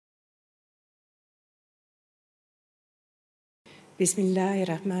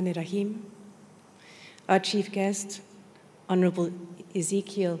Bismillahirrahmanirrahim. Our chief guest, Honorable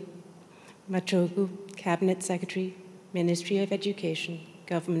Ezekiel Machogu, Cabinet Secretary, Ministry of Education,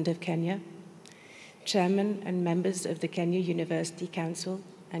 Government of Kenya, Chairman and members of the Kenya University Council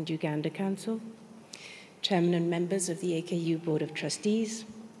and Uganda Council, Chairman and members of the AKU Board of Trustees,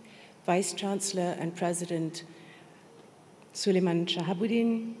 Vice Chancellor and President Suleiman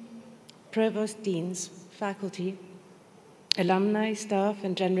Shahabuddin, Provost Deans, faculty, alumni, staff,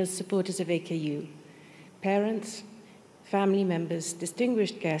 and generous supporters of AKU, parents, family members,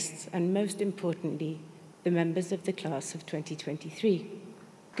 distinguished guests, and most importantly, the members of the class of 2023.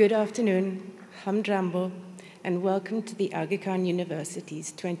 Good afternoon, Hamdrambo, and welcome to the Aga Khan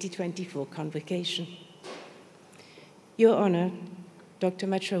University's 2024 Convocation. Your Honor, Dr.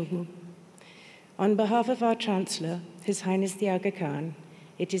 Machogu, on behalf of our Chancellor, His Highness the Aga Khan,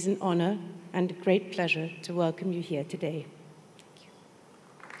 it is an honor and a great pleasure to welcome you here today.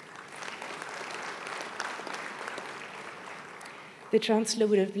 The Chancellor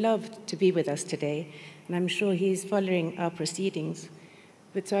would have loved to be with us today, and I'm sure he is following our proceedings,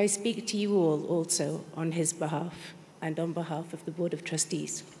 but so I speak to you all also on his behalf and on behalf of the Board of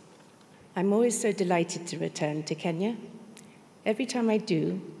Trustees. I'm always so delighted to return to Kenya. Every time I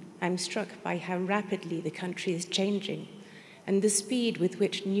do, I'm struck by how rapidly the country is changing and the speed with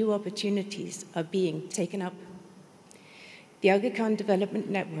which new opportunities are being taken up. The Aga Khan Development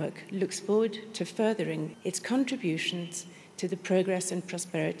Network looks forward to furthering its contributions to the progress and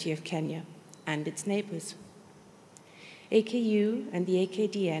prosperity of Kenya and its neighbors. AKU and the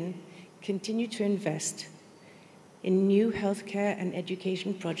AKDN continue to invest in new healthcare and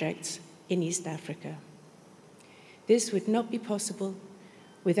education projects in East Africa. This would not be possible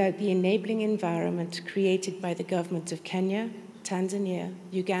without the enabling environment created by the governments of Kenya, Tanzania,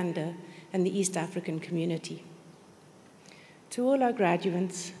 Uganda, and the East African community. To all our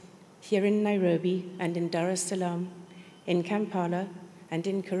graduates here in Nairobi and in Dar es Salaam, in Kampala and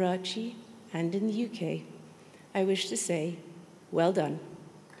in Karachi and in the UK, I wish to say, well done.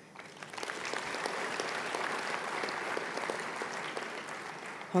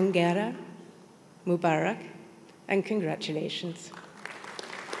 Hongera, Mubarak, and congratulations.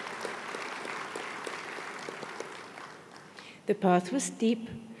 The path was steep,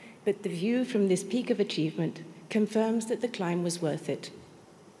 but the view from this peak of achievement confirms that the climb was worth it.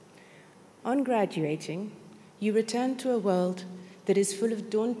 On graduating, you return to a world that is full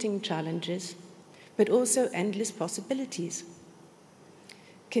of daunting challenges, but also endless possibilities.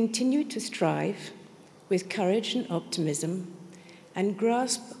 Continue to strive with courage and optimism, and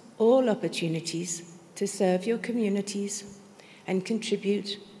grasp all opportunities to serve your communities and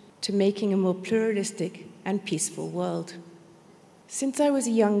contribute to making a more pluralistic and peaceful world. Since I was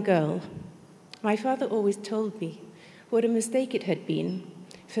a young girl, my father always told me what a mistake it had been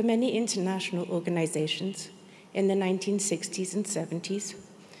for many international organizations in the 1960s and 70s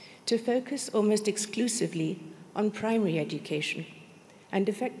to focus almost exclusively on primary education and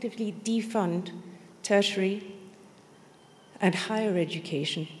effectively defund tertiary and higher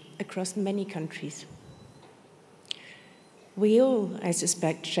education across many countries. We all, I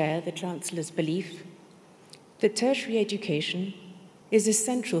suspect, share the Chancellor's belief that tertiary education is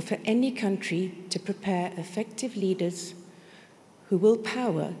essential for any country to prepare effective leaders who will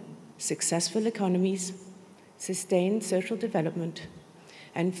power successful economies, sustain social development,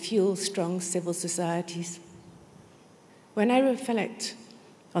 and fuel strong civil societies. When I reflect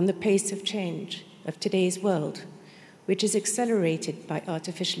on the pace of change of today's world, which is accelerated by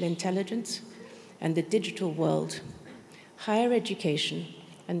artificial intelligence and the digital world, higher education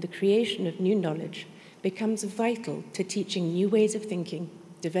and the creation of new knowledge becomes vital to teaching new ways of thinking,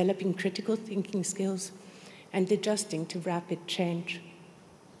 developing critical thinking skills, and adjusting to rapid change.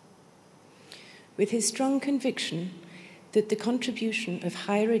 With his strong conviction that the contribution of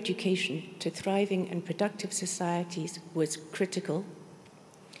higher education to thriving and productive societies was critical,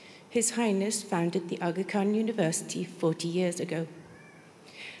 His Highness founded the Aga Khan University 40 years ago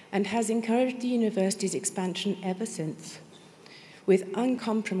and has encouraged the university's expansion ever since, with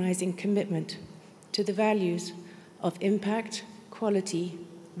uncompromising commitment to the values of impact, quality,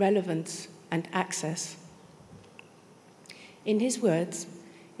 relevance, and access. In his words,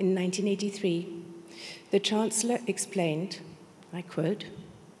 in 1983, the Chancellor explained, I quote,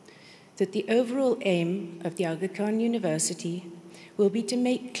 that the overall aim of the Aga Khan University will be to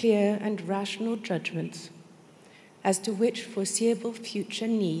make clear and rational judgments as to which foreseeable future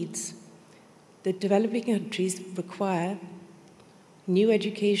needs the developing countries require new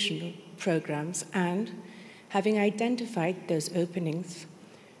educational programs and, having identified those openings,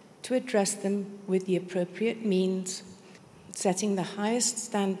 to address them with the appropriate means, setting the highest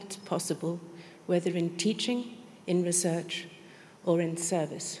standards possible, whether in teaching, in research, or in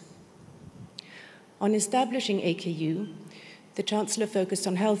service. On establishing AKU, the Chancellor focused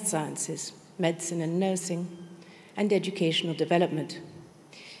on health sciences, medicine and nursing, and educational development.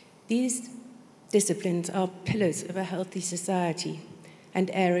 These disciplines are pillars of a healthy society and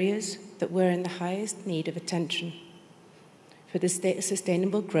areas that were in the highest need of attention for the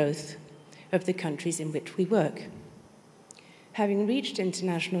sustainable growth of the countries in which we work. Having reached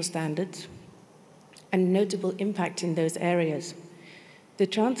international standards and notable impact in those areas, the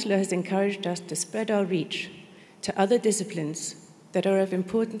Chancellor has encouraged us to spread our reach to other disciplines that are of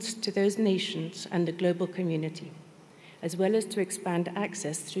importance to those nations and the global community, as well as to expand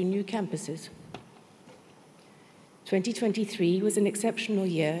access through new campuses. 2023 was an exceptional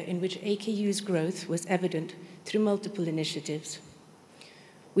year in which AKU's growth was evident through multiple initiatives.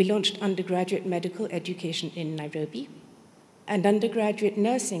 We launched undergraduate medical education in Nairobi and undergraduate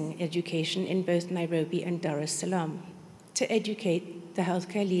nursing education in both Nairobi and Dar es Salaam to educate the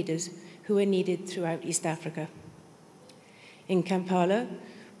healthcare leaders who are needed throughout East Africa. In Kampala,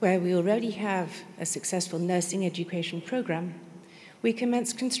 where we already have a successful nursing education program, we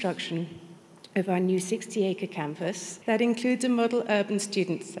commenced construction of our new 60-acre campus that includes a model urban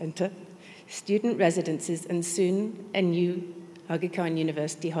student center, student residences, and soon a new Aga Khan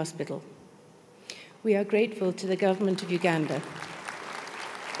University hospital. We are grateful to the government of Uganda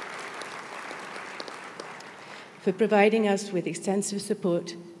for providing us with extensive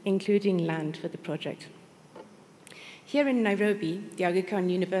support, including land for the project. Here in Nairobi, the Aga Khan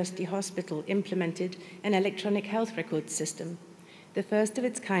University Hospital implemented an electronic health record system, the first of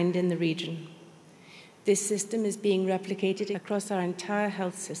its kind in the region. This system is being replicated across our entire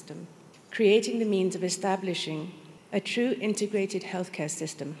health system, creating the means of establishing a true integrated healthcare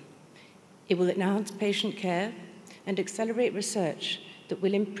system. It will enhance patient care and accelerate research that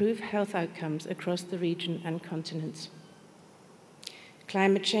will improve health outcomes across the region and continents.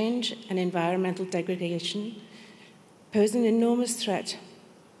 Climate change and environmental degradation pose an enormous threat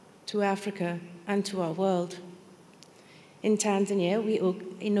to Africa and to our world. In Tanzania, we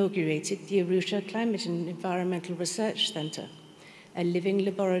inaugurated the Arusha Climate and Environmental Research Center, a living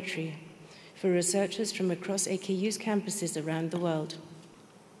laboratory for researchers from across AKU's campuses around the world.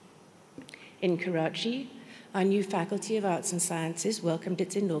 In Karachi, our new Faculty of Arts and Sciences welcomed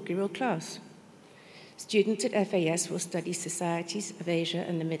its inaugural class. Students at FAS will study societies of Asia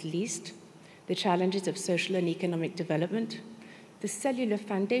and the Middle East, the challenges of social and economic development, the cellular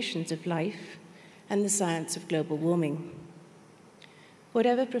foundations of life, and the science of global warming.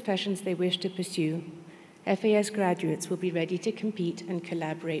 Whatever professions they wish to pursue, FAS graduates will be ready to compete and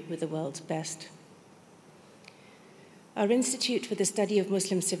collaborate with the world's best. Our Institute for the Study of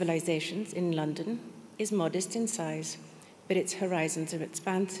Muslim Civilizations in London is modest in size, but its horizons are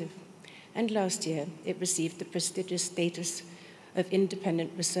expansive, and last year it received the prestigious status of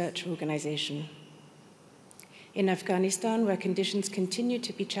independent research organization. In Afghanistan, where conditions continue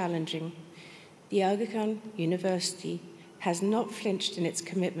to be challenging, the Aga Khan University has not flinched in its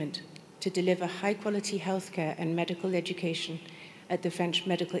commitment to deliver high-quality healthcare and medical education at the French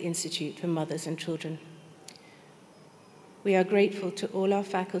Medical Institute for Mothers and Children. We are grateful to all our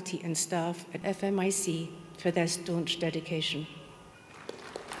faculty and staff at FMIC for their staunch dedication.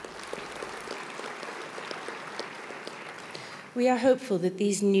 We are hopeful that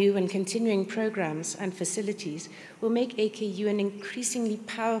these new and continuing programs and facilities will make AKU an increasingly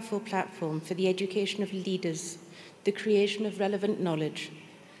powerful platform for the education of leaders, the creation of relevant knowledge,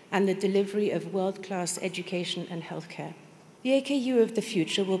 and the delivery of world-class education and healthcare. The AKU of the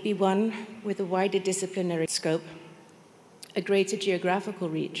future will be one with a wider disciplinary scope, a greater geographical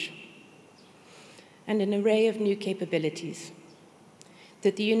reach, and an array of new capabilities.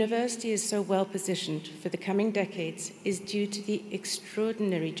 That the university is so well positioned for the coming decades is due to the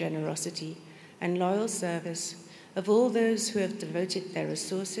extraordinary generosity and loyal service of all those who have devoted their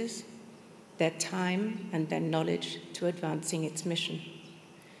resources, their time, and their knowledge to advancing its mission.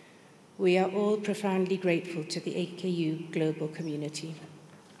 We are all profoundly grateful to the AKU global community.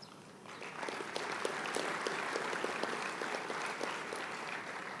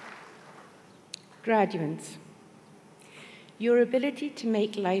 Graduands, your ability to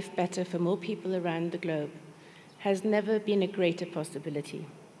make life better for more people around the globe has never been a greater possibility.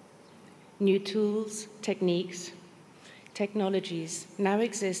 New tools, techniques, technologies now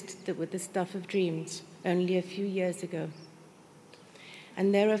exist that were the stuff of dreams only a few years ago.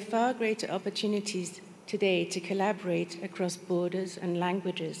 And there are far greater opportunities today to collaborate across borders and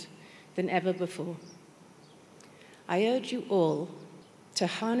languages than ever before. I urge you all to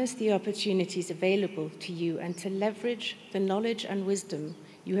harness the opportunities available to you and to leverage the knowledge and wisdom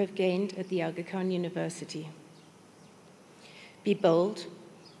you have gained at the Aga Khan University. Be bold,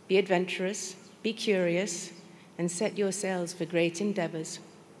 be adventurous, be curious, and set your sails for great endeavors.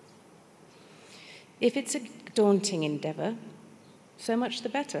 If it's a daunting endeavor, so much the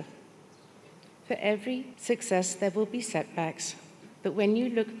better. For every success, there will be setbacks, but when you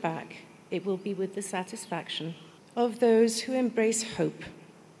look back, it will be with the satisfaction of those who embrace hope,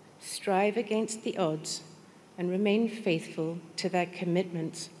 strive against the odds, and remain faithful to their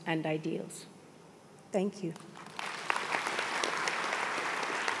commitments and ideals. Thank you.